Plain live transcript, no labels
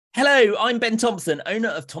Hello, I'm Ben Thompson, owner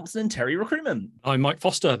of Thompson & Terry Recruitment. I'm Mike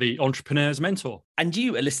Foster, the entrepreneur's mentor. And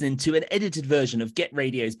you are listening to an edited version of Get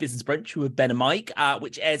Radio's Business Brunch with Ben and Mike,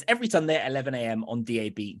 which airs every Sunday at 11 a.m. on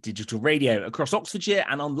DAB Digital Radio across Oxfordshire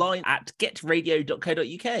and online at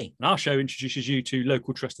getradio.co.uk. And our show introduces you to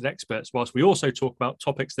local trusted experts, whilst we also talk about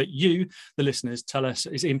topics that you, the listeners, tell us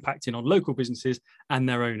is impacting on local businesses and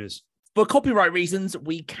their owners. For copyright reasons,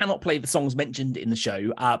 we cannot play the songs mentioned in the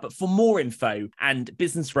show, but for more info and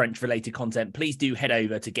Business Brunch related content, please do head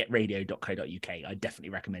over to getradio.co.uk. I definitely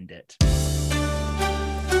recommend it.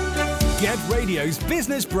 Get Radio's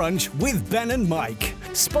Business Brunch with Ben and Mike,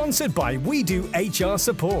 sponsored by We Do HR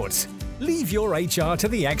Support. Leave your HR to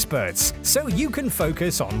the experts so you can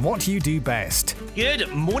focus on what you do best. Good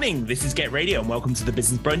morning. This is Get Radio and welcome to the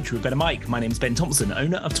Business Brunch with Ben and Mike. My name is Ben Thompson,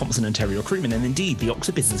 owner of Thompson & Terry Recruitment and indeed the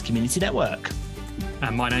Oxford Business Community Network.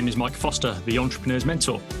 And my name is Mike Foster, the entrepreneur's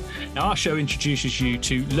mentor. Now, our show introduces you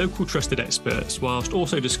to local trusted experts whilst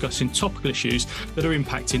also discussing topical issues that are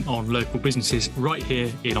impacting on local businesses right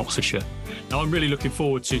here in Oxfordshire. Now, I'm really looking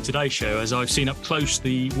forward to today's show as I've seen up close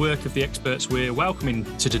the work of the experts we're welcoming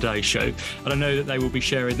to today's show. And I know that they will be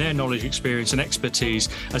sharing their knowledge, experience and expertise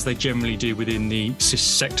as they generally do within the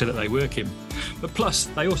sector that they work in. But plus,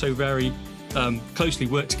 they also very closely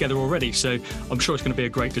work together already. So I'm sure it's going to be a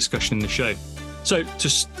great discussion in the show. So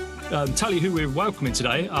to tell you who we're welcoming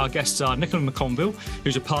today, our guests are Nicola McConville,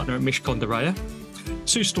 who's a partner at Mishcon.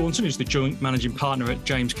 Sue Staunton, who's the joint managing partner at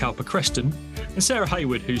James Cowper Creston, and Sarah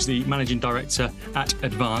Haywood, who's the managing director at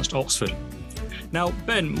Advanced Oxford. Now,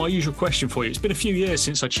 Ben, my usual question for you. It's been a few years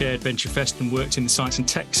since I chaired Venture Fest and worked in the science and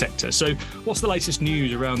tech sector. So what's the latest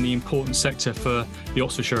news around the important sector for the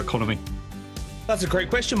Oxfordshire economy? That's a great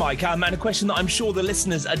question, Mike, and a question that I'm sure the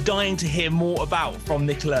listeners are dying to hear more about from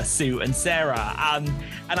Nicola, Sue and Sarah. And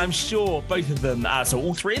I'm sure both of them, so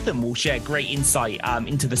all three of them, will share great insight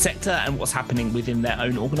into the sector and what's happening within their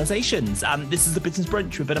own organisations. This is the Business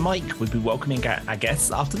Brunch with Ben and Mike. We'll be welcoming our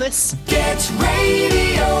guests after this. Get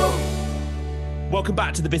Radio! Welcome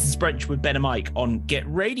back to the Business Brunch with Ben and Mike on Get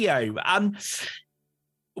Radio.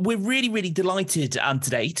 We're really, really delighted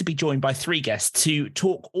today to be joined by three guests to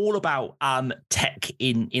talk all about tech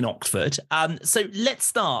in Oxford. So let's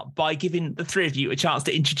start by giving the three of you a chance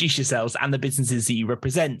to introduce yourselves and the businesses that you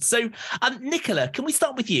represent. So Nicola, can we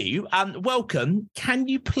start with you? Welcome. Can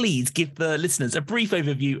you please give the listeners a brief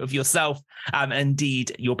overview of yourself and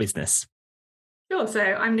indeed your business? Sure. So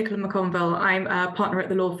I'm Nicola McConville. I'm a partner at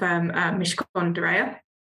the law firm Mishcon.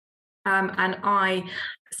 And I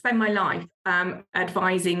spend my life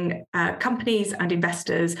advising companies and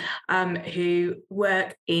investors who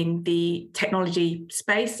work in the technology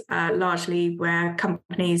space, largely where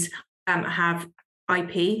companies have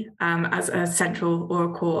IP as a central or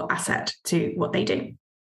a core asset to what they do.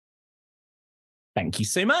 Thank you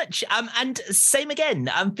so much. And same again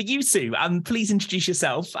for you, Sue. Please introduce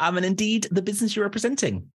yourself and indeed the business you're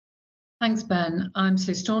representing. Thanks, Ben. I'm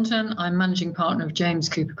Sue Staunton. I'm managing partner of James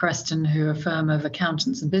Cooper Creston, who are a firm of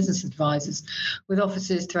accountants and business advisors with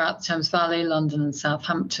offices throughout the Thames Valley, London and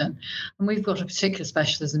Southampton. And we've got a particular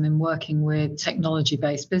specialism in working with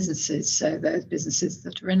technology-based businesses, so those businesses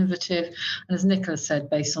that are innovative and, as Nicola said,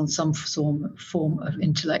 based on some form of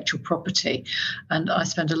intellectual property. And I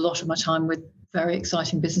spend a lot of my time with very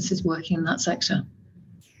exciting businesses working in that sector.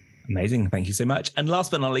 Amazing. Thank you so much. And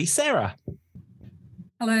last but not least, Sarah.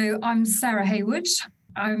 Hello, I'm Sarah Haywood.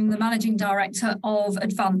 I'm the Managing Director of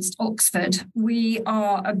Advanced Oxford. We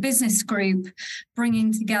are a business group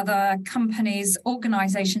bringing together companies,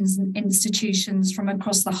 organisations and institutions from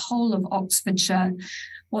across the whole of Oxfordshire.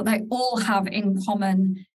 What they all have in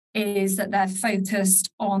common is that they're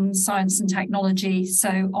focused on science and technology,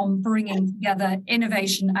 so on bringing together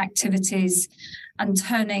innovation activities and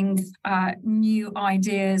turning new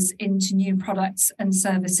ideas into new products and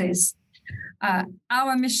services.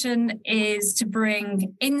 Our mission is to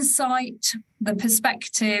bring insight, the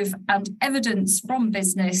perspective and evidence from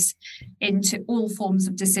business into all forms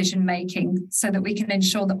of decision making so that we can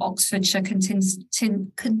ensure that Oxfordshire continues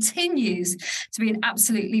to be an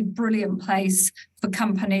absolutely brilliant place for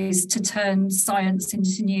companies to turn science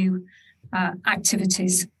into new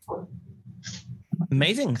activities.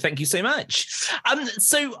 Amazing. Thank you so much.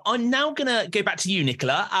 So I'm now going to go back to you,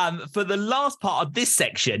 Nicola, for the last part of this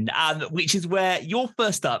section, which is where you're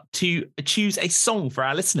first up to choose a song for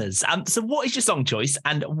our listeners. So what is your song choice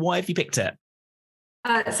and why have you picked it?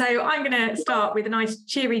 So I'm going to start with a nice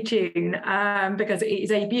cheery tune because it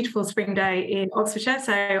is a beautiful spring day in Oxfordshire.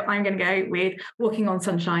 So I'm going to go with Walking on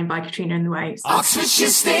Sunshine by Katrina and the Waves. Oxfordshire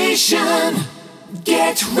Station,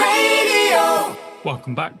 Get Radio.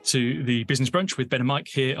 Welcome back to the Business Brunch with Ben and Mike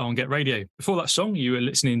here on Get Radio. Before that song, you were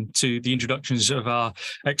listening to the introductions of our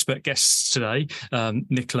expert guests today,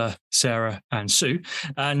 Nicola, Sarah and Sue.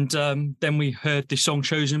 And then we heard the song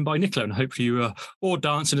chosen by Nicola, and hopefully you were all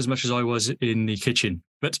dancing as much as I was in the kitchen.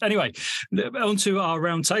 But anyway, on to our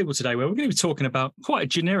round table today, where we're going to be talking about quite a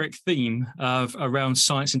generic theme around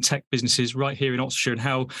science and tech businesses right here in Oxfordshire and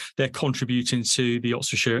how they're contributing to the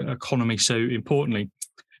Oxfordshire economy so importantly.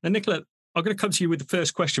 And Nicola, I'm going to come to you with the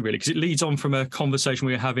first question, really, because it leads on from a conversation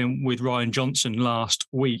we were having with Ryan Johnson last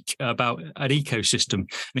week about an ecosystem.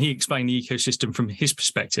 And he explained the ecosystem from his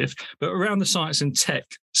perspective. But around the science and tech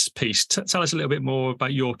piece, tell us a little bit more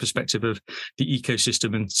about your perspective of the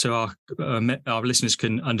ecosystem, and so our listeners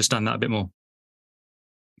can understand that a bit more.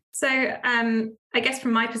 So I guess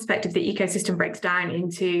from my perspective, the ecosystem breaks down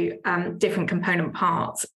into different component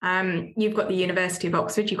parts. You've got the University of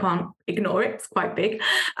Oxford, you can't ignore it, it's quite big,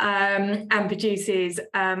 and produces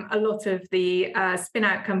a lot of the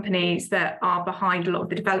spin-out companies that are behind a lot of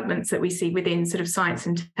the developments that we see within sort of science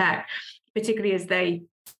and tech, particularly as they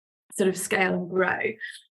sort of scale and grow.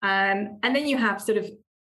 And then you have sort of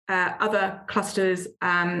other clusters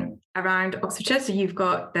around Oxfordshire. So you've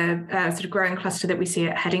got the sort of growing cluster that we see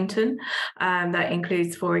at Headington. That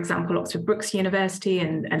includes, for example, Oxford Brookes University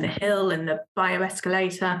and the Hill and the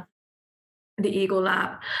Bioescalator, the Eagle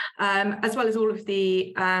Lab, as well as all of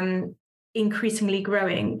the increasingly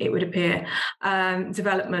growing, it would appear,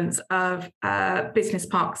 developments of business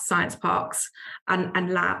parks, science parks,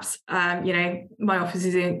 and labs. My office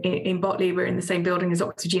is in Botley. We're in the same building as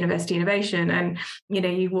Oxford University Innovation, and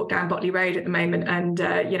you walk down Botley Road at the moment, and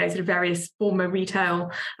sort of various former retail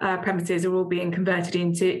premises are all being converted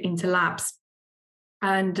into labs.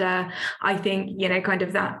 And I think, kind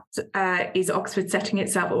of that is Oxford setting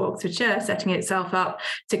itself, or Oxfordshire setting itself up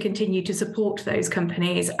to continue to support those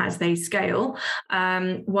companies as they scale.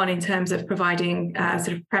 One, in terms of providing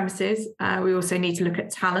sort of premises. We also need to look at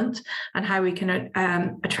talent and how we can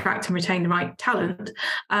attract and retain the right talent,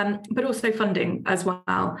 but also funding as well.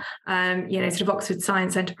 Sort of Oxford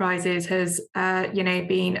Science Enterprises has,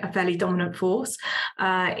 been a fairly dominant force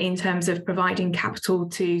in terms of providing capital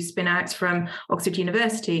to spin outs from Oxford University,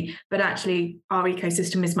 but actually our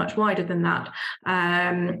ecosystem is much wider than that.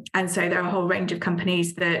 And so there are a whole range of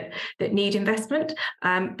companies that need investment,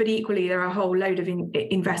 but equally there are a whole load of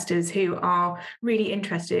investors who are really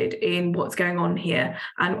interested in what's going on here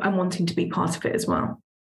and wanting to be part of it as well.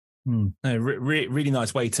 Really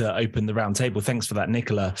nice way to open the round table. Thanks for that,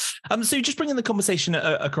 Nicola. So just bringing the conversation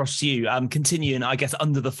across to you, continuing, I guess,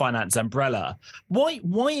 under the finance umbrella. Why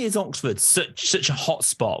is Oxford such a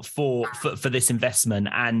hotspot for this investment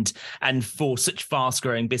and for such fast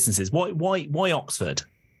growing businesses? Why Oxford?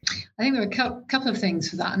 I think there are a couple of things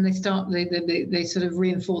for that, and they sort of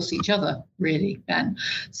reinforce each other, really, Ben.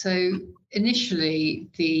 So initially,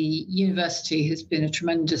 the university has been a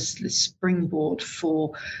tremendous springboard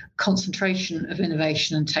for concentration of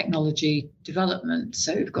innovation and technology development.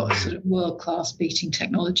 So we've got sort of world-class beating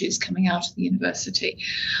technologies coming out of the university.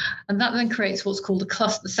 And that then creates what's called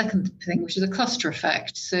the second thing, which is a cluster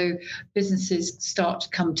effect. So businesses start to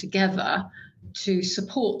come together to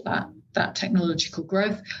support that technological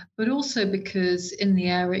growth, but also because in the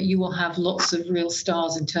area you will have lots of real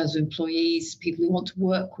stars in terms of employees, people who want to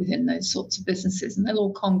work within those sorts of businesses, and they'll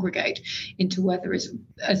all congregate into whether it's,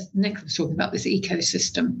 as Nick was talking about, this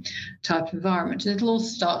ecosystem type environment. And it'll also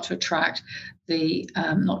start to attract the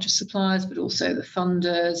not just suppliers, but also the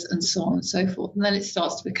funders and so on and so forth. And then it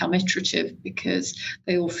starts to become iterative because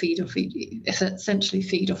they all essentially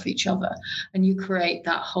feed off each other. And you create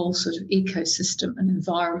that whole sort of ecosystem and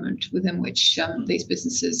environment within which these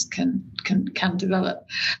businesses can develop.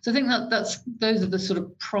 So I think those are the sort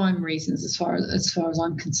of prime reasons as far as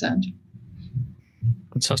I'm concerned.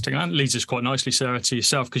 Fantastic. And that leads us quite nicely, Sarah, to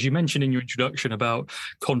yourself, because you mentioned in your introduction about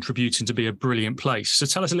contributing to be a brilliant place. So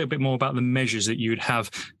tell us a little bit more about the measures that you would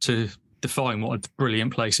have to define what a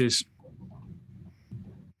brilliant place is.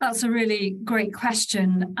 That's a really great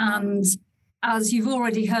question. And as you've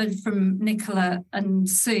already heard from Nicola and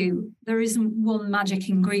Sue, there isn't one magic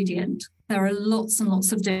ingredient. There are lots and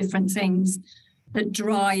lots of different things that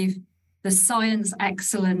drive the science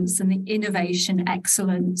excellence and the innovation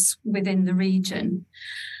excellence within the region.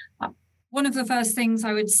 One of the first things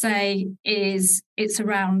I would say is it's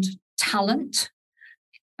around talent,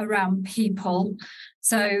 around people.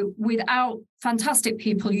 So without fantastic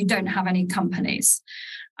people, you don't have any companies.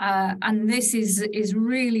 And this is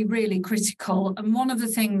really, really critical. And one of the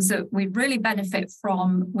things that we really benefit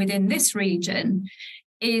from within this region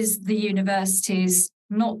is the university's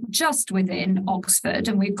not just within Oxford,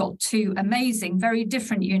 and we've got two amazing, very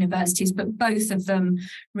different universities, but both of them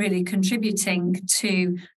really contributing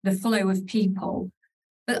to the flow of people.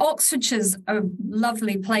 But Oxfordshire's a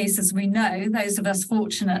lovely place, as we know, those of us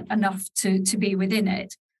fortunate enough to be within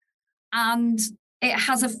it. And it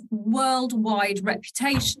has a worldwide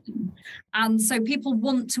reputation. And so people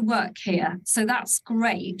want to work here. So that's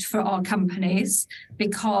great for our companies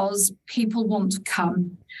because people want to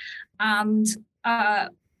come. And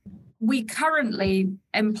we currently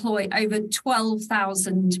employ over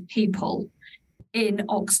 12,000 people in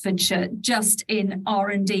Oxfordshire, just in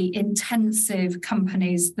R&D intensive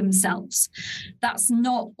companies themselves. That's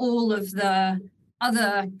not all of the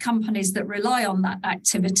other companies that rely on that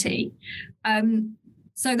activity.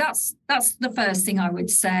 So that's the first thing I would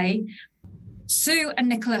say. Sue and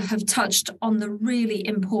Nicola have touched on the really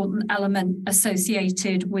important element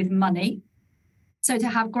associated with money. So to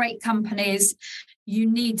have great companies, you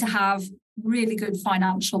need to have really good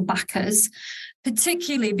financial backers,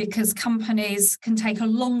 particularly because companies can take a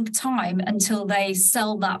long time until they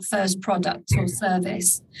sell that first product or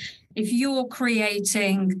service. If you're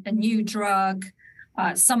creating a new drug,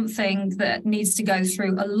 something that needs to go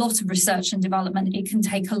through a lot of research and development, it can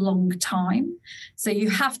take a long time. So you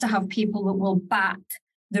have to have people that will back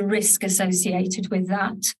the risk associated with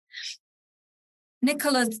that.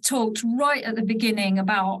 Nicola talked right at the beginning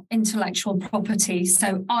about intellectual property.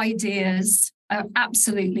 So ideas are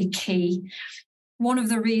absolutely key. One of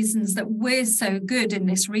the reasons that we're so good in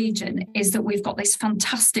this region is that we've got this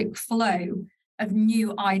fantastic flow of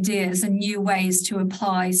new ideas and new ways to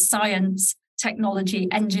apply science, technology,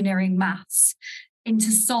 engineering, maths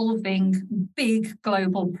into solving big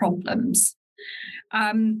global problems.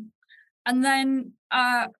 And then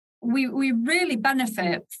we really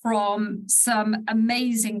benefit from some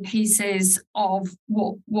amazing pieces of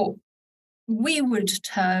what we would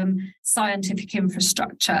term scientific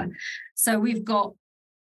infrastructure. So we've got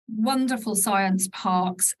wonderful science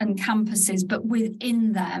parks and campuses, but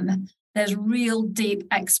within them, there's real deep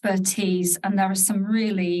expertise, and there are some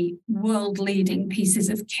really world-leading pieces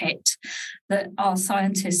of kit that our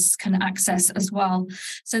scientists can access as well.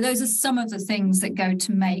 So those are some of the things that go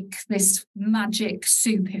to make this magic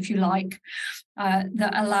soup, if you like,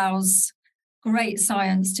 that allows great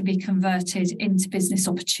science to be converted into business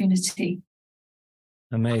opportunity.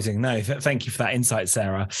 Amazing. No, thank you for that insight,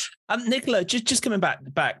 Sarah. Nicola, just coming back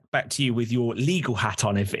to you with your legal hat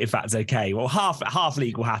on, if that's okay, or half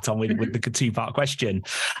legal hat on with the two-part question.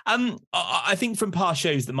 I think from past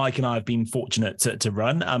shows that Mike and I have been fortunate to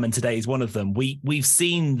run, and today is one of them. We've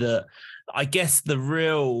seen that, I guess, the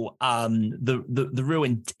real the real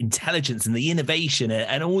intelligence and the innovation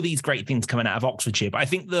and all these great things coming out of Oxfordshire. But I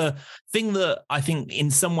think the thing that I think in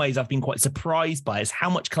some ways I've been quite surprised by is how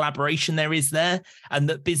much collaboration there is there, and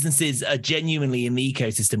that businesses are genuinely in the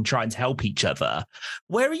ecosystem trying to help each other.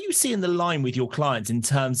 Where are you seeing the line with your clients in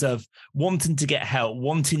terms of wanting to get help,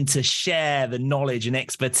 wanting to share the knowledge and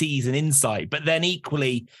expertise and insight, but then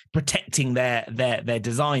equally protecting their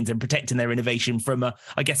designs and protecting their innovation from a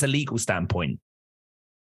legal standpoint?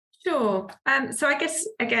 Sure. So I guess,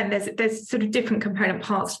 again, there's sort of different component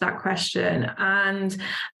parts to that question. And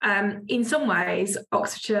in some ways,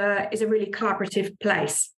 Oxfordshire is a really collaborative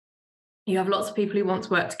place. You have lots of people who want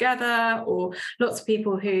to work together, or lots of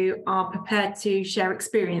people who are prepared to share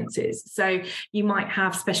experiences. So you might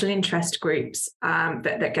have special interest groups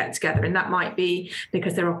that get together, and that might be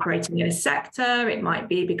because they're operating in a sector. It might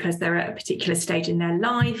be because they're at a particular stage in their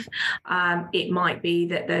life. It might be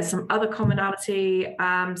that there's some other commonality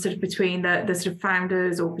sort of between the sort of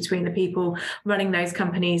founders or between the people running those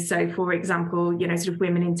companies. So, for example, sort of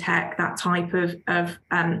women in tech, that type of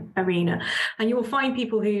arena. And you will find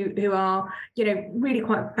people who are really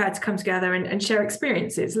quite prepared to come together and share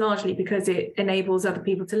experiences, largely because it enables other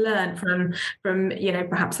people to learn from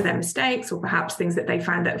perhaps their mistakes, or perhaps things that they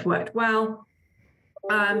found that have worked well.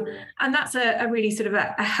 And that's a really sort of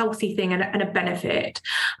a healthy thing and a benefit.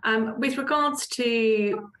 With regards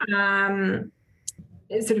to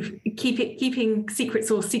sort of keeping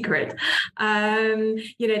secrets all secret,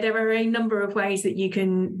 there are a number of ways that you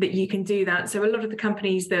can do that. So a lot of the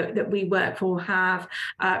companies that we work for have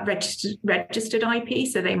registered IP,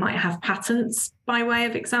 so they might have patents by way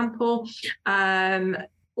of example,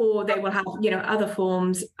 or they will have other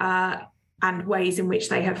forms and ways in which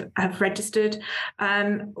they have registered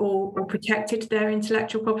or protected their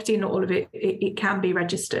intellectual property. Not all of it can be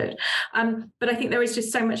registered. But I think there is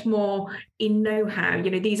just so much more in know-how.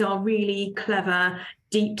 These are really clever,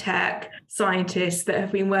 deep tech scientists that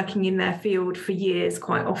have been working in their field for years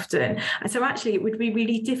quite often. And so actually it would be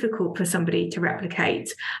really difficult for somebody to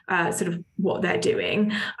replicate sort of what they're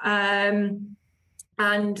doing. And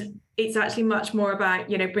it's actually much more about,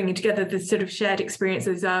 bringing together the sort of shared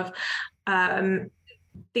experiences of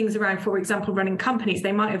things around, for example, running companies.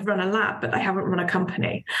 They might have run a lab, but they haven't run a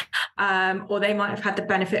company. Or they might have had the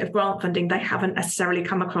benefit of grant funding. They haven't necessarily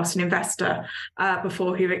come across an investor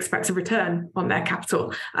before who expects a return on their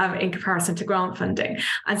capital in comparison to grant funding.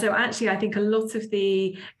 And so actually, I think a lot of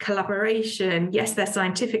the collaboration, yes, there's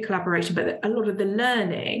scientific collaboration, but a lot of the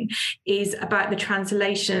learning is about the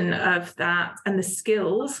translation of that and the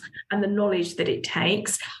skills and the knowledge that it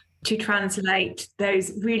takes to translate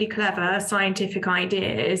those really clever scientific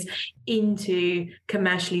ideas into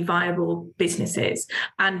commercially viable businesses.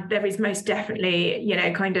 And there is most definitely,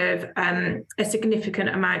 kind of a significant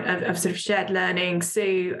amount of sort of shared learning.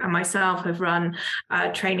 Sue and myself have run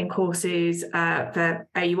training courses for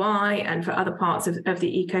AUI and for other parts of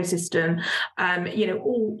the ecosystem,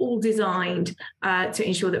 all designed to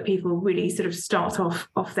ensure that people really sort of start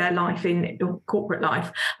off their life in corporate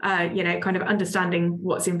life, kind of understanding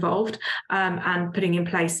what's involved and putting in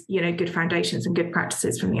place, good foundations and good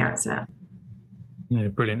practices from the outset. Yeah,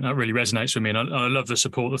 brilliant. That really resonates with me. And I love the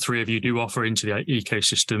support the three of you do offer into the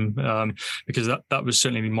ecosystem, because that was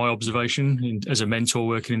certainly my observation as a mentor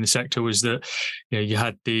working in the sector, was that you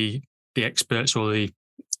had the experts or the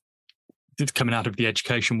coming out of the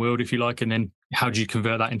education world, if you like, and then how do you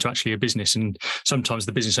convert that into actually a business? And sometimes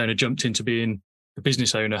the business owner jumped into being the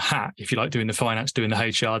business owner hat, if you like, doing the finance, doing the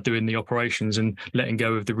HR, doing the operations, and letting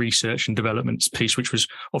go of the research and development piece, which was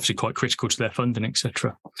obviously quite critical to their funding,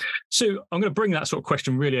 etc. So I'm going to bring that sort of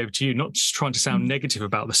question really over to you, not just trying to sound negative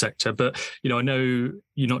about the sector, but I know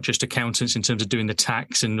you're not just accountants in terms of doing the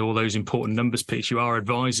tax and all those important numbers piece. You are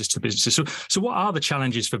advisors to businesses. So what are the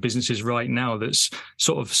challenges for businesses right now that's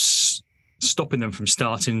sort of stopping them from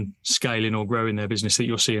starting, scaling, or growing their business that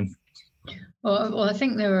you're seeing? Well, I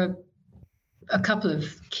think there are a couple of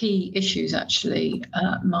key issues, actually,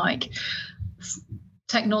 Mike.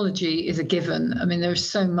 Technology is a given. I mean, there's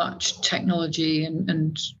so much technology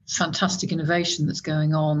and fantastic innovation that's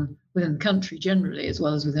going on within the country generally, as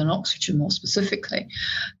well as within Oxfordshire more specifically,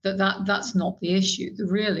 that's not the issue. The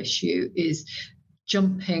real issue is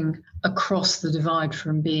jumping across the divide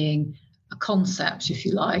from being a concept, if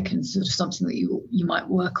you like, and sort of something that you might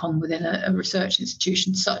work on within a research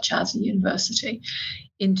institution such as a university,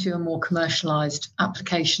 into a more commercialized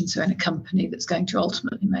application, so in a company that's going to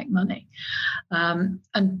ultimately make money. And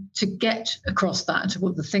to get across that, to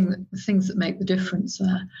the things that make the difference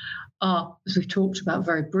there are, as we've talked about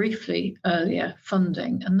very briefly earlier,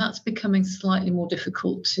 funding, and that's becoming slightly more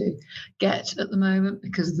difficult to get at the moment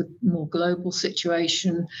because of the more global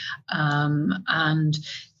situation, and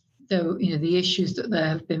the issues that there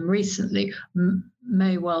have been recently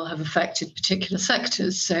may well have affected particular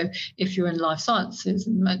sectors. So if you're in life sciences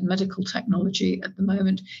and medical technology at the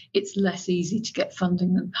moment, it's less easy to get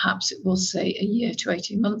funding than perhaps it was, say, a year to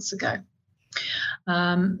 18 months ago.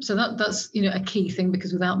 So that's a key thing,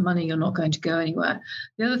 because without money, you're not going to go anywhere.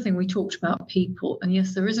 The other thing, we talked about people, and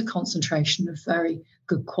yes, there is a concentration of very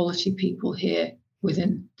good quality people here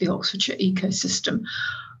within the Oxfordshire ecosystem,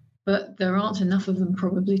 but there aren't enough of them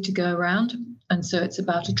probably to go around. And so it's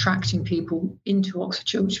about attracting people into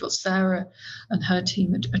Oxfordshire, which is what Sarah and her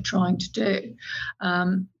team are trying to do.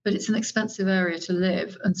 But it's an expensive area to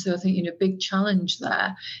live. And so I think, a big challenge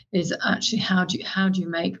there is actually how do you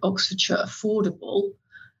make Oxfordshire affordable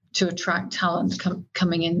to attract talent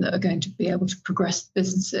coming in that are going to be able to progress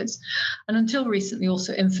businesses. And until recently,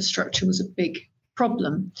 also infrastructure was a big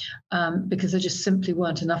problem, because there just simply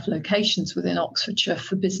weren't enough locations within Oxfordshire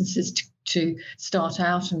for businesses to start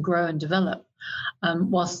out and grow and develop.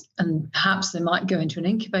 And perhaps they might go into an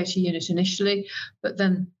incubator unit initially, but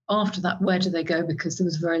then after that, where do they go? Because there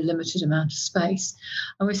was a very limited amount of space.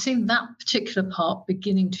 And we've seen that particular part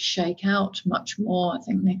beginning to shake out much more. I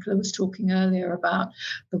think Nicola was talking earlier about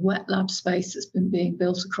the wet lab space that's been being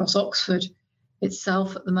built across Oxford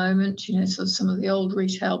itself at the moment. So some of the old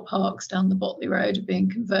retail parks down the Botley Road are being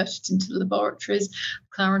converted into laboratories.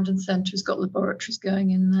 Clarendon Centre has got laboratories going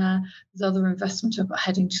in there. There's other investment up at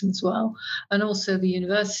Headington as well. And also the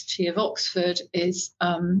University of Oxford is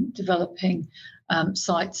developing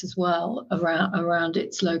sites as well around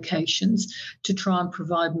its locations to try and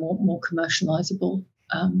provide more commercialisable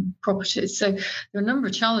properties. So there are a number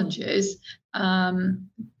of challenges.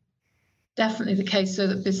 definitely the case so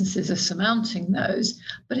that businesses are surmounting those,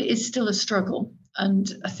 but it is still a struggle.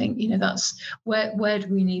 And I think, that's where do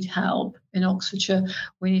we need help in Oxfordshire?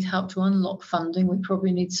 We need help to unlock funding. We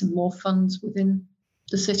probably need some more funds within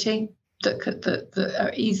the city that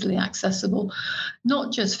are easily accessible,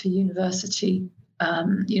 not just for University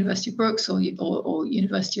of Brookes or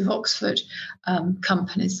University of Oxford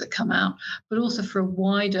companies that come out, but also for a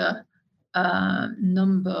wider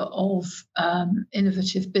number of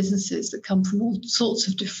innovative businesses that come from all sorts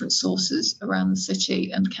of different sources around the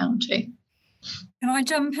city and county. Can I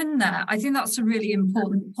jump in there? I think that's a really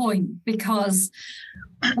important point, because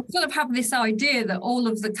I sort of have this idea that all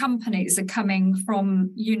of the companies are coming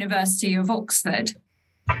from University of Oxford,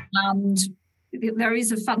 and there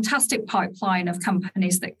is a fantastic pipeline of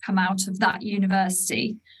companies that come out of that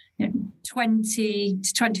university, 20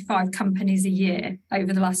 to 25 companies a year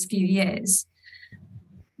over the last few years.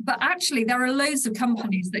 But actually, there are loads of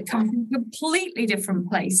companies that come from completely different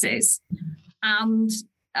places. And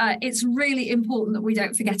it's really important that we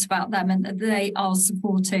don't forget about them and that they are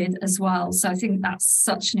supported as well. So I think that's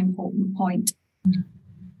such an important point.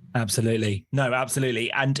 Absolutely. No,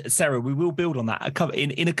 absolutely. And Sarah, we will build on that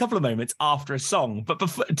in a couple of moments after a song. But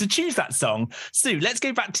to choose that song, Sue, let's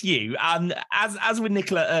go back to you. As with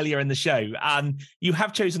Nicola earlier in the show, you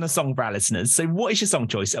have chosen a song for our listeners. So what is your song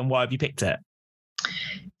choice and why have you picked it?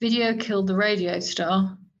 Video Killed the Radio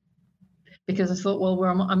Star. Because I thought, well,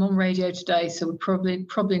 I'm on radio today, so we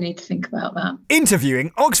probably need to think about that. Interviewing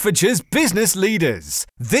Oxfordshire's business leaders.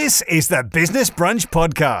 This is the Business Brunch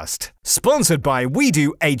Podcast, sponsored by We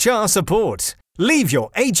Do HR Support. Leave your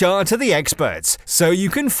HR to the experts so you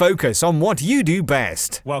can focus on what you do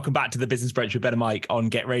best. Welcome back to the Business Brunch with Ben and Mike on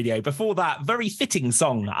Get Radio. Before that, very fitting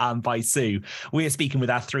song by Sue. We are speaking with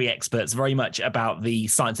our three experts very much about the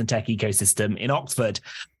science and tech ecosystem in Oxford.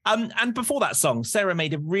 And before that song, Sarah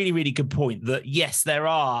made a really, really good point that, yes, there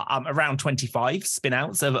are around 25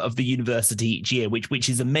 spin-outs of the university each year, which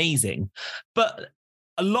is amazing. But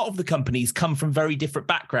a lot of the companies come from very different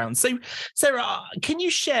backgrounds. So, Sarah, can you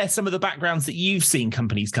share some of the backgrounds that you've seen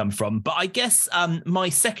companies come from? But I guess my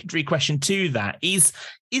secondary question to that is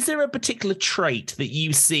there a particular trait that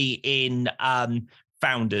you see in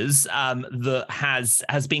founders that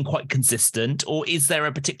has been quite consistent, or is there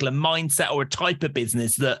a particular mindset or a type of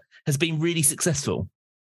business that has been really successful?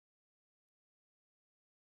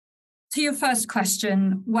 To your first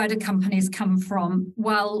question, where do companies come from?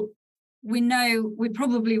 Well, we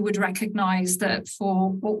probably would recognise that for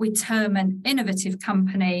what we term an innovative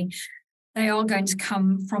company, they are going to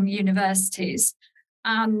come from universities.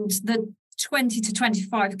 And the 20 to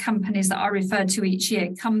 25 companies that I refer to each year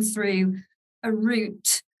come through a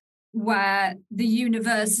route where the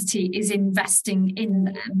university is investing in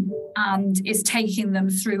them and is taking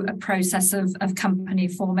them through a process of company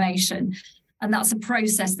formation. And that's a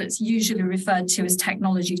process that's usually referred to as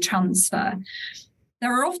technology transfer.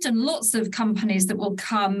 There are often lots of companies that will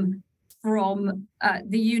come from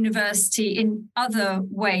the university in other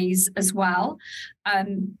ways as well.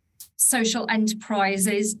 Social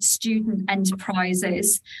enterprises, student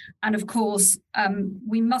enterprises. And of course,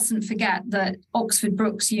 we mustn't forget that Oxford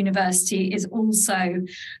Brookes University is also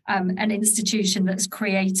an institution that's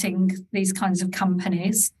creating these kinds of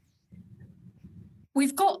companies.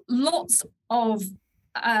 We've got lots of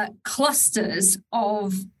clusters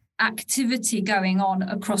of activity going on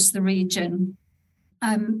across the region.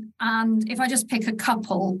 And if I just pick a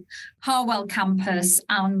couple, Harwell Campus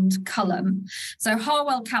and Culham. So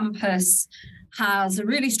Harwell Campus has a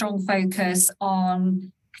really strong focus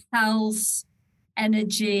on health,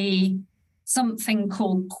 energy, something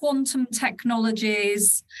called quantum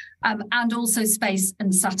technologies, and also space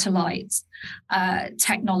and satellite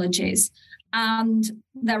technologies. And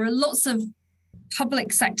there are lots of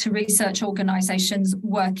public sector research organisations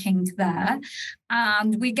working there,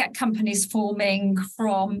 and we get companies forming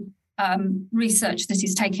from research that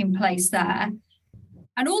is taking place there.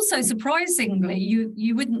 And also, surprisingly,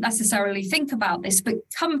 you wouldn't necessarily think about this, but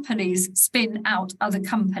companies spin out other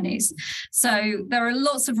companies. So there are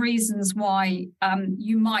lots of reasons why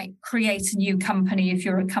you might create a new company if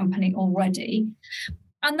you're a company already.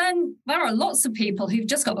 And then there are lots of people who've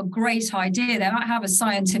just got a great idea. They might have a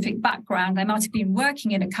scientific background. They might have been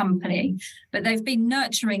working in a company, but they've been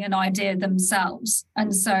nurturing an idea themselves.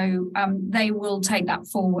 And so they will take that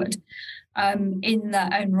forward in their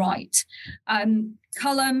own right.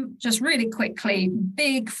 Culham, just really quickly,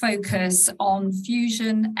 big focus on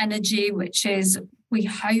fusion energy, which is, we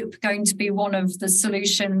hope, going to be one of the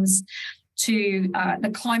solutions to the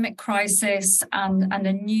climate crisis and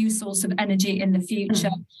a new source of energy in the future.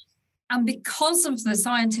 And because of the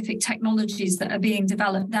scientific technologies that are being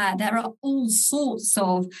developed there are all sorts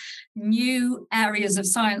of new areas of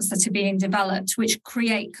science that are being developed, which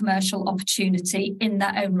create commercial opportunity in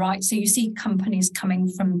their own right. So you see companies coming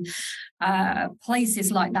from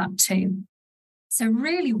places like that too. So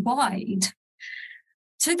really wide.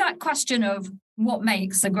 To that question of what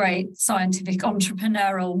makes a great scientific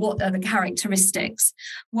entrepreneur, what are the characteristics?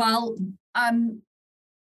 Well,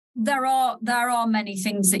 there are many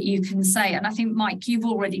things that you can say. And I think, Mike, you've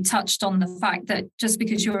already touched on the fact that just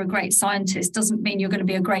because you're a great scientist doesn't mean you're going to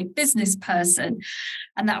be a great business person.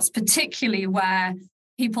 And that's particularly where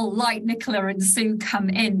people like Nicola and Sue come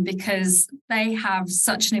in, because they have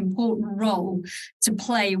such an important role to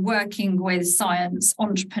play working with science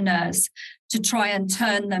entrepreneurs to try and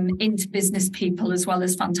turn them into business people as well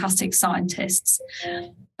as fantastic scientists.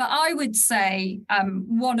 But I would say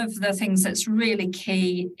one of the things that's really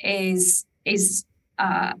key is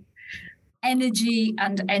energy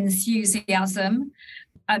and enthusiasm.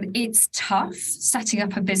 It's tough setting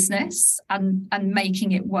up a business and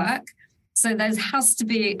making it work. So there has to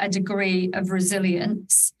be a degree of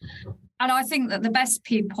resilience. And I think that the best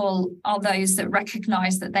people are those that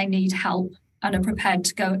recognise that they need help and are prepared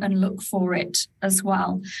to go and look for it as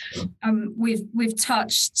well. We've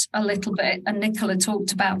touched a little bit, and Nicola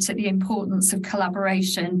talked about it, the importance of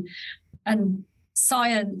collaboration. And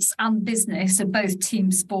science and business are both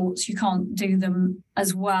team sports. You can't do them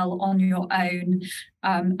as well on your own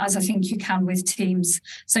as I think you can with teams.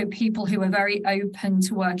 So people who are very open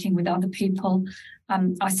to working with other people,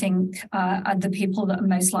 I think, are the people that are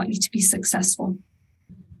most likely to be successful.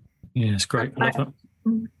 Yeah, it's great. I love that.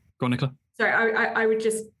 Go on, Nicola. Sorry, I would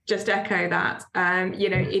just echo that.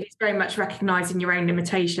 It is very much recognising your own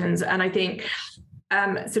limitations, and I think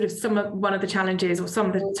one of the challenges, or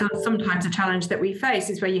sometimes a challenge that we face,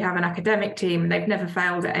 is where you have an academic team and they've never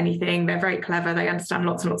failed at anything. They're very clever. They understand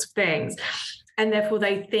lots and lots of things, and therefore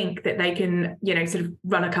they think that they can, sort of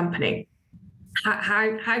run a company.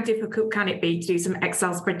 How difficult can it be to do some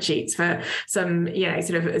Excel spreadsheets for some,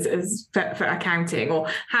 for accounting, or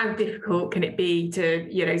how difficult can it be to,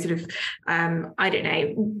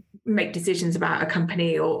 make decisions about a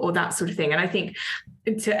company or that sort of thing? And I think,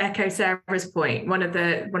 to echo Sarah's point, one of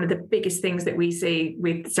the biggest things that we see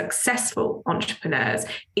with successful entrepreneurs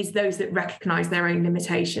is those that recognise their own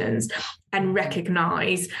limitations and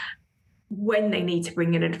recognise when they need to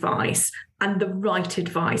bring in advice, and the right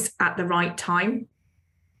advice at the right time.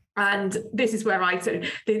 And this is where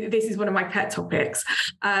this is one of my pet topics.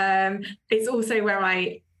 It's also where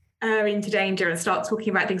I err into danger and start talking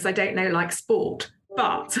about things I don't know, like sport.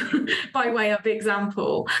 But by way of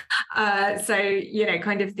example, the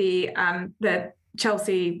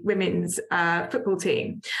Chelsea women's football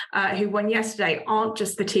team who won yesterday aren't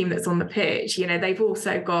just the team that's on the pitch. They've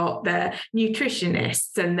also got their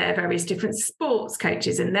nutritionists and their various different sports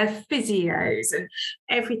coaches and their physios and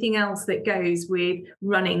everything else that goes with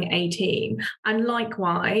running a team. And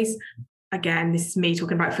likewise, again, this is me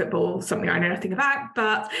talking about football, something I know nothing about,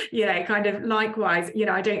 but, likewise,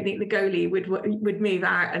 I don't think the goalie would move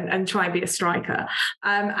out and try and be a striker.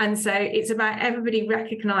 And so it's about everybody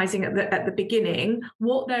recognising at the beginning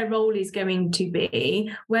what their role is going to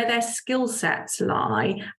be, where their skill sets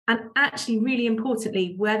lie, and actually, really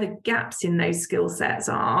importantly, where the gaps in those skill sets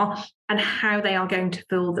are and how they are going to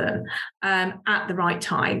fill them at the right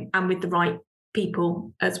time and with the right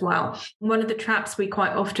people as well. One of the traps we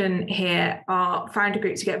quite often hear are founder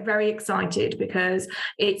groups who get very excited because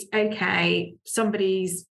it's okay,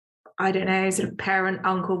 somebody's, sort of parent,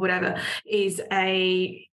 uncle, whatever, is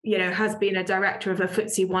has been a director of a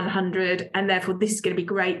FTSE 100, and therefore this is going to be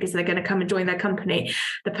great because they're going to come and join their company.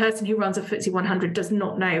 The person who runs a FTSE 100 does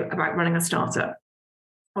not know about running a startup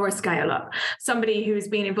or a scale up. Somebody who has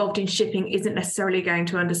been involved in shipping isn't necessarily going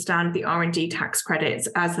to understand the R&D tax credits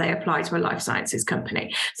as they apply to a life sciences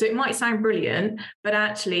company. So it might sound brilliant, but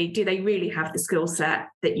actually, do they really have the skill set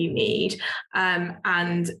that you need? And,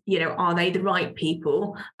 are they the right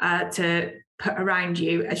people to put around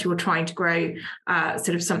you as you're trying to grow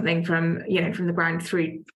sort of something from the ground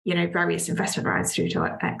through, various investment rounds through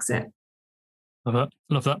to exit?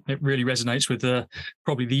 Love that. It really resonates with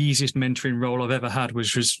probably the easiest mentoring role I've ever had,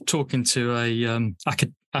 which was talking to a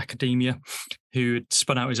academia who had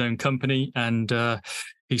spun out his own company. And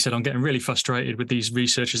he said, I'm getting really frustrated with these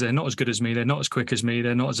researchers. They're not as good as me. They're not as quick as me.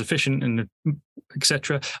 They're not as efficient, and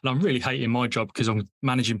etc. And I'm really hating my job because I'm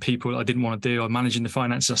managing people I didn't want to do. I'm managing the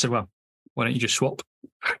finances. I said, well, why don't you just swap?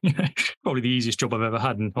 Probably the easiest job I've ever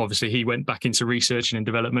had. And obviously he went back into research and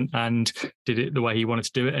development and did it the way he wanted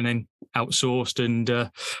to do it, and then outsourced and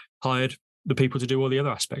hired the people to do all the other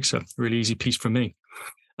aspects. So really easy piece from me.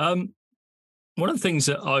 One of the things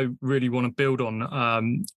that I really want to build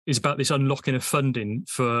on is about this unlocking of funding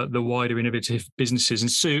for the wider innovative businesses.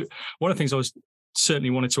 And Sue, one of the things I was certainly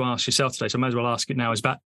wanted to ask yourself today, so I may as well ask it now, is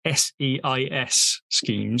about SEIS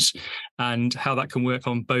schemes and how that can work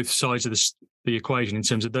on both sides of the equation in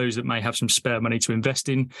terms of those that may have some spare money to invest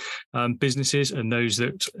in businesses and those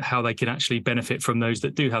that how they can actually benefit from those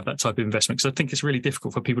that do have that type of investment. Because I think it's really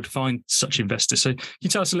difficult for people to find such investors. So can you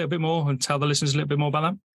tell us a little bit more and tell the listeners a little bit more about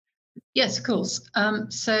that? Yes, of course.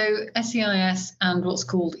 So SEIS and what's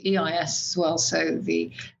called EIS as well, so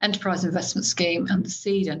the Enterprise Investment Scheme and the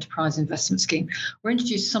Seed Enterprise Investment Scheme, were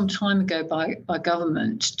introduced some time ago by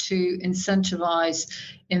government to incentivise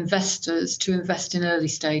investors to invest in early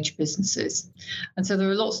stage businesses. And so there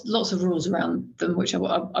are lots of rules around them, which I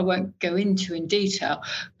won't go into in detail.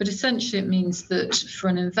 But essentially it means that for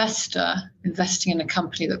an investor investing in a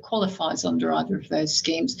company that qualifies under either of those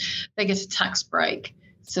schemes, they get a tax break.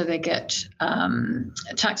 So they get a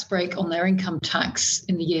tax break on their income tax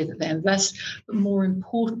in the year that they invest, but more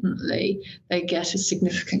importantly, they get a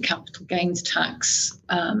significant capital gains tax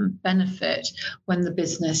benefit when the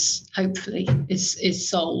business hopefully is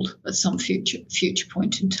sold at some future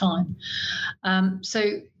point in time.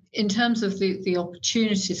 So in terms of the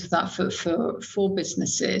opportunities of that for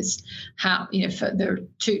businesses, there are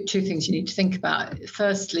two things you need to think about.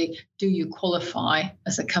 Firstly, do you qualify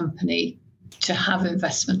as a company to have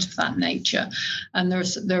investment of that nature? And there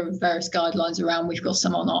are various guidelines around. We've got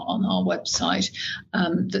some on our website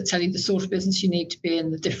that tell you the sort of business you need to be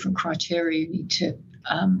in, the different criteria you need to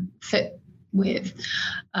fit with.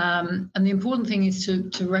 And the important thing is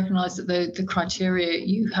to recognise that the criteria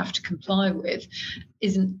you have to comply with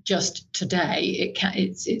isn't just today.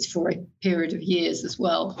 It's for a period of years as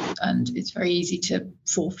well, and it's very easy to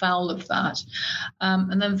fall foul of that.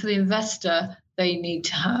 And then for the investor, they need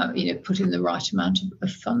to have, put in the right amount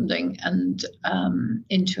of funding and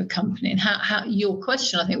into a company. And how your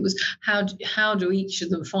question, I think, was how do each of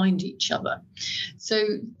them find each other? So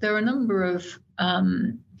there are a number of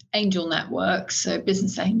angel networks, so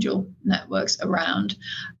business angel networks around,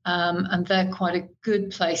 and they're quite a good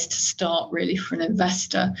place to start really for an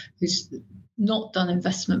investor who's not done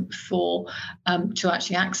investment before, to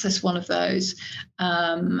actually access one of those,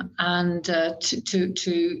 and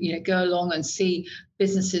to go along and see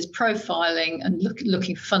businesses profiling and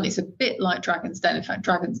looking for funding. It's a bit like Dragon's Den. In fact,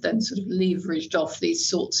 Dragon's Den sort of leveraged off these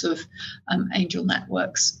sorts of angel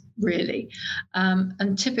networks, really.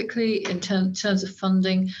 And typically, in terms of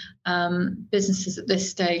funding, businesses at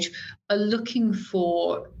this stage are looking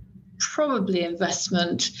for probably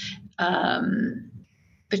investment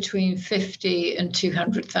between 50 and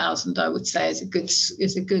 200,000, I would say, is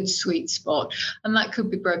a good sweet spot, and that could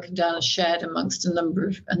be broken down and shared amongst a number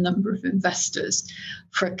of investors.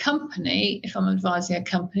 For a company, if I'm advising a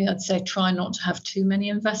company, I'd say try not to have too many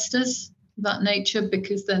investors of that nature,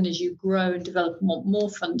 because then as you grow and develop and want more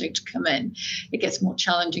funding to come in, it gets more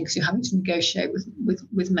challenging because you're having to negotiate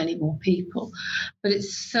with many more people. But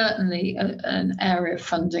it's certainly an area of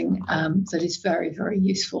funding that is very, very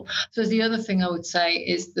useful. So the other thing I would say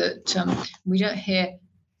is that we don't hear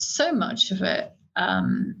so much of it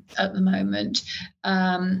at the moment,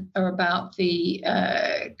 are about the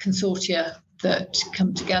consortia that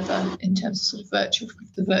come together in terms of sort of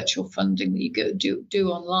the virtual funding that you do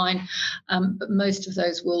online, but most of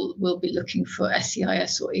those will be looking for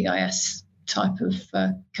SEIS or EIS type of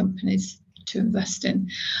companies to invest in.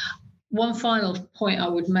 One final point I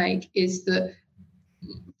would make is that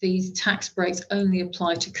these tax breaks only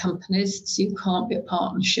apply to companies, so you can't be a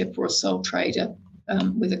partnership or a sole trader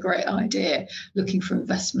with a great idea looking for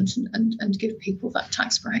investment and give people that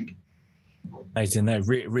tax break. Amazing. No,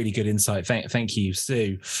 really good insight. Thank you,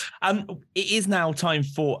 Sue. It is now time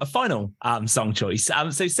for a final song choice.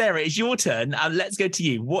 So Sarah, it's your turn. Let's go to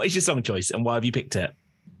you. What is your song choice and why have you picked it?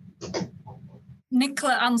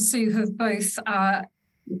 Nicola and Sue have both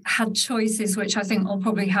had choices which I think will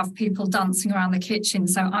probably have people dancing around the kitchen.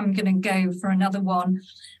 So I'm going to go for another one.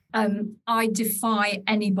 I defy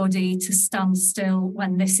anybody to stand still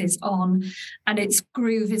when this is on, and it's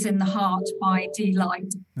Groove is in the Heart by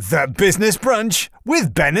Delight. The Business Brunch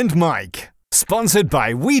with Ben and Mike. Sponsored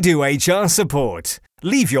by We Do HR Support.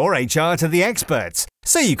 Leave your HR to the experts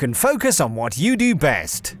so you can focus on what you do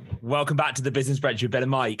best. Welcome back to the Business Brunch with Ben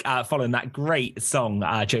and Mike, following that great song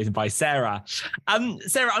chosen by Sarah.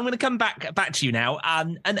 Sarah, I'm going to come back to you now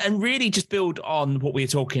and really just build on what we were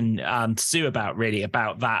talking to Sue about, really,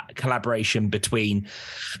 about that collaboration between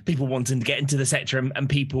people wanting to get into the sector and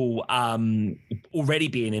people already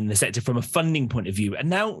being in the sector from a funding point of view.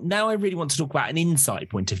 And now I really want to talk about an insight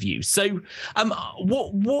point of view. So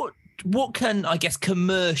what what can, I guess,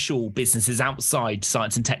 commercial businesses outside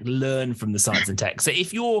science and tech learn from the science and tech? So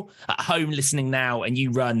if you're at home listening now and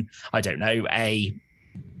you run, I don't know, a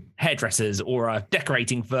hairdressers or a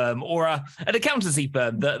decorating firm or an accountancy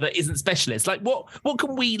firm that isn't specialist, like what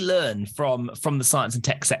can we learn from the science and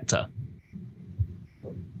tech sector?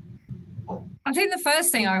 I think the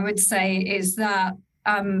first thing I would say is that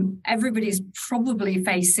everybody's probably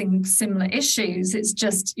facing similar issues. It's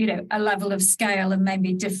just, a level of scale and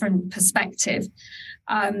maybe different perspective.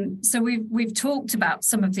 So we've talked about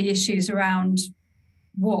some of the issues around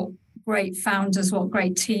what great founders, what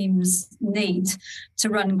great teams need to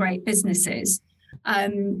run great businesses.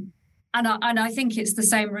 And I think it's the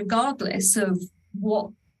same regardless of what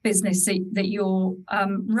business that you're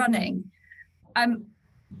running.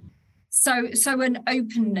 So an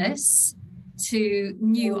openness to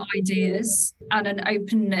new ideas and an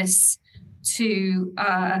openness to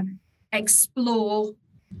explore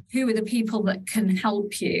who are the people that can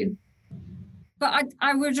help you. But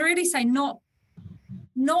I would really say not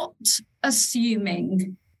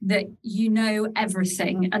assuming that you know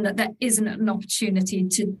everything and that there isn't an opportunity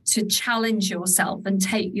to challenge yourself and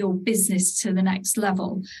take your business to the next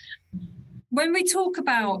level. When we talk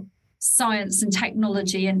about science and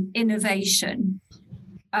technology and innovation,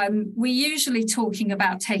 we're usually talking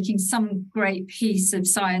about taking some great piece of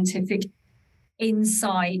scientific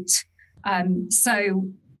insight, and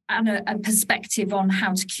a perspective on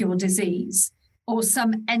how to cure disease, or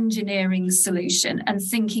some engineering solution, and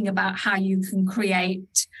thinking about how you can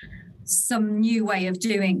create some new way of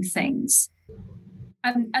doing things.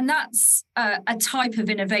 And that's a type of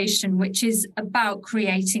innovation which is about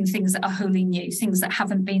creating things that are wholly new, things that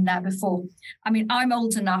haven't been there before. I mean, I'm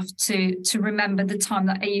old enough to remember the time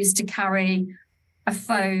that I used to carry a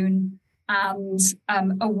phone and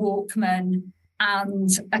a Walkman and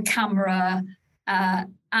a camera and,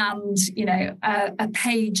 a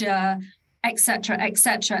pager, etc.,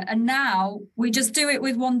 etc. And now we just do it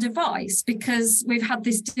with one device because we've had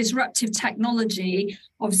this disruptive technology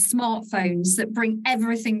of smartphones that bring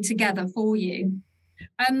everything together for you.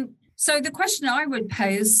 So the question I would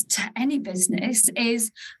pose to any business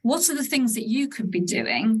is, what are the things that you could be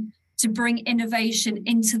doing to bring innovation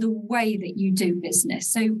into the way that you do business?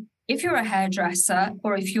 So if you're a hairdresser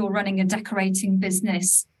or if you're running a decorating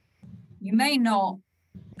business, you may not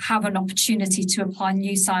have an opportunity to apply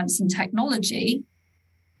new science and technology,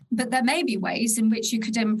 but there may be ways in which you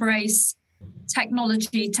could embrace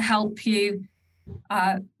technology to help you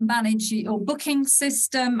manage your booking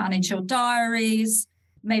system, manage your diaries.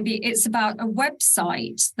 Maybe it's about a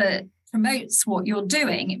website that promotes what you're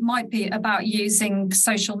doing. It might be about using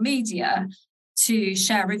social media to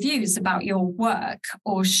share reviews about your work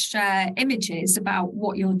or share images about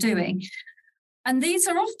what you're doing. And these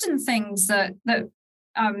are often things that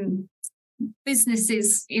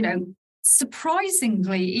businesses,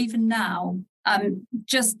 surprisingly, even now,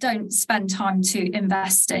 just don't spend time to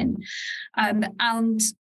invest in.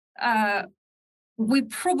 We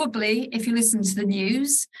probably, if you listen to the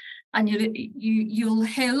news, and you'll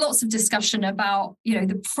hear lots of discussion about,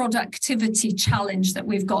 the productivity challenge that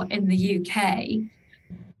we've got in the UK.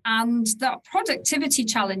 And that productivity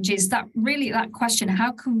challenge is that question,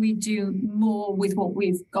 how can we do more with what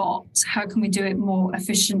we've got? How can we do it more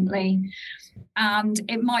efficiently? And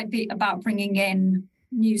it might be about bringing in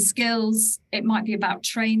new skills. It might be about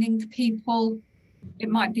training people. It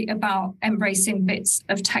might be about embracing bits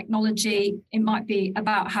of technology. It might be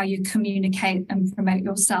about how you communicate and promote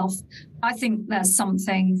yourself. I think there's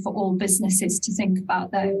something for all businesses to think about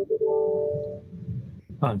there.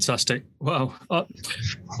 Fantastic. Well,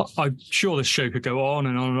 I'm sure this show could go on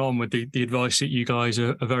and on with the advice that you guys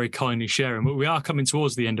are very kindly sharing. But we are coming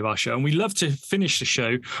towards the end of our show, and we love to finish the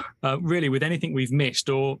show really with anything we've missed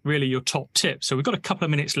or really your top tip. So we've got a couple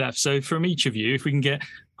of minutes left. So from each of you, if we can get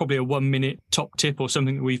probably a 1 minute top tip or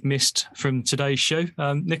something that we've missed from today's show.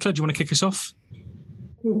 Nicola, do you want to kick us off?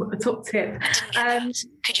 Ooh, a top tip.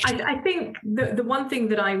 I think the one thing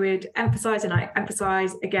that I would emphasize, and I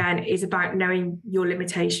emphasize again, is about knowing your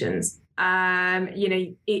limitations.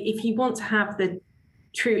 If you want to have the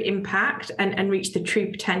true impact and reach the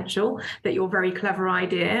true potential that your very clever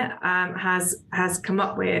idea has come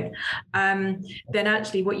up with, then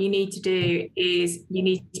actually what you need to do is you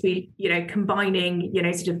need to be, combining,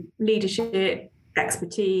 sort of leadership,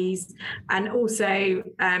 expertise, and also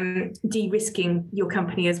de-risking your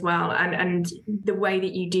company as well. And the way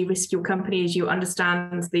that you de-risk your company is you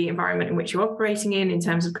understand the environment in which you're operating in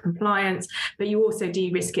terms of compliance, but you also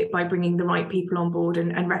de-risk it by bringing the right people on board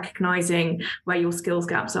and recognizing where your skills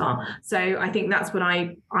gaps are. So I think that's what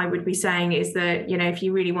I would be saying is that, if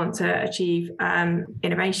you really want to achieve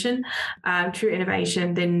innovation, true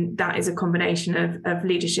innovation, then that is a combination of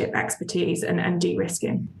leadership, expertise, and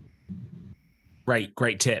de-risking.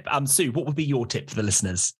 Great tip. Sue, what would be your tip for the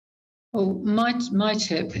listeners? Well, my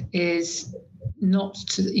tip is not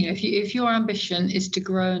to, if your ambition is to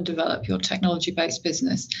grow and develop your technology-based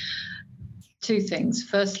business, two things.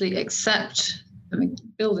 Firstly,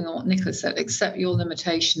 building on what Nicola said, accept your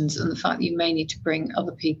limitations and the fact that you may need to bring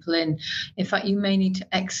other people in. In fact, you may need to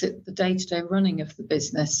exit the day-to-day running of the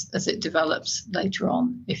business as it develops later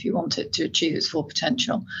on if you want it to achieve its full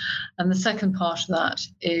potential. And the second part of that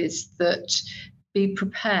is that be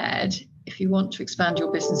prepared, if you want to expand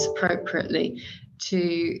your business appropriately,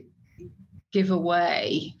 to give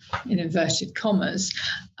away, in inverted commas,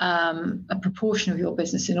 a proportion of your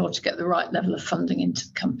business in order to get the right level of funding into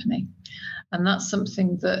the company. And that's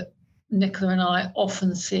something that Nicola and I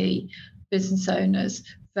often see business owners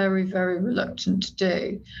very, very reluctant to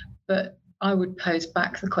do. But I would pose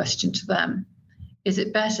back the question to them, is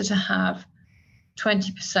it better to have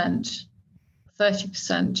 20%,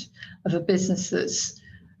 30% of a business that's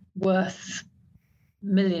worth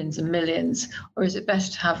millions and millions, or is it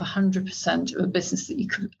better to have 100% of a business that you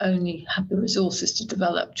could only have the resources to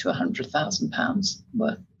develop to £100,000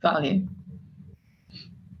 worth value?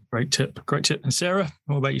 Great tip. And Sarah,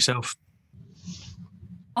 what about yourself?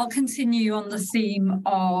 I'll continue on the theme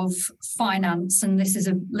of finance, and this is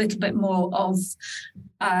a little bit more of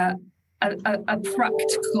a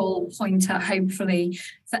practical pointer, hopefully,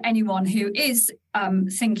 for anyone who is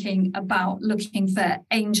thinking about looking for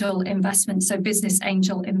angel investment, so business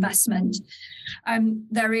angel investment.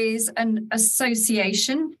 There is an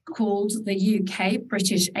association called the UK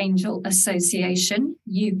British Angel Association,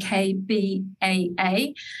 UKBAA.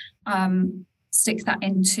 Stick that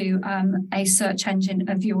into a search engine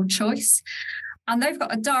of your choice. And they've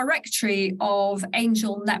got a directory of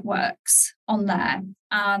angel networks on there,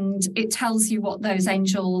 and it tells you what those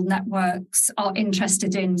angel networks are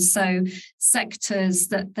interested in, so sectors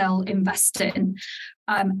that they'll invest in.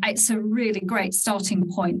 It's a really great starting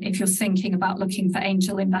point if you're thinking about looking for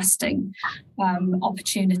angel investing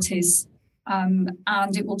opportunities. And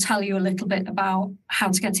it will tell you a little bit about how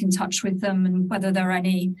to get in touch with them and whether there are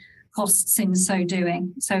any costs in so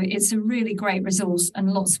doing. So it's a really great resource,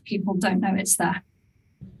 and lots of people don't know it's there.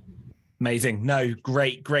 Amazing. No,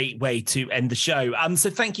 great way to end the show. So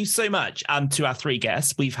thank you so much to our three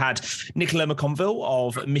guests. We've had Nicola McConville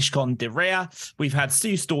of Mishcon de Rea, we've had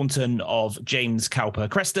Stu Staunton of James Cowper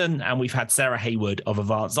Creston, and we've had Sarah Haywood of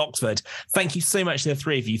Advanced Oxford. Thank you so much to the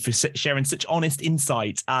three of you for sharing such honest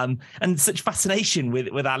insight and such fascination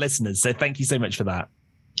with our listeners. So thank you so much for that.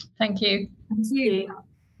 Thank you. Thank you.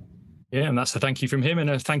 Yeah, and that's a thank you from him and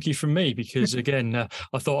a thank you from me, because again,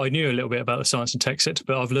 I thought I knew a little bit about the science and tech sector,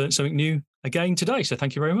 but I've learned something new again today. So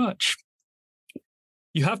thank you very much.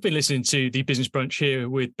 You have been listening to the Business Brunch here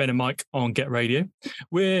with Ben and Mike on Get Radio.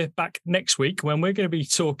 We're back next week when we're going to be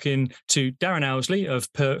talking to Darren Owsley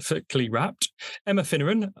of Perfectly Wrapped, Emma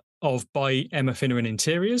Finneran of By Emma Finneran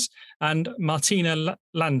Interiors, and Martina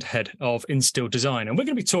Landhead of Instill Design. And we're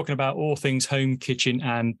going to be talking about all things home, kitchen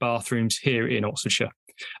and bathrooms here in Oxfordshire.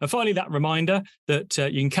 And finally, that reminder that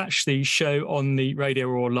you can catch the show on the radio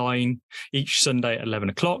or online each Sunday at 11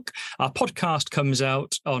 o'clock. Our podcast comes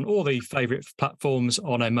out on all the favourite platforms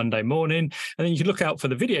on a Monday morning. And then you can look out for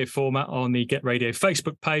the video format on the Get Radio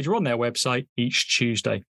Facebook page or on their website each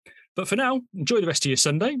Tuesday. But for now, enjoy the rest of your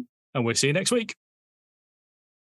Sunday, and we'll see you next week.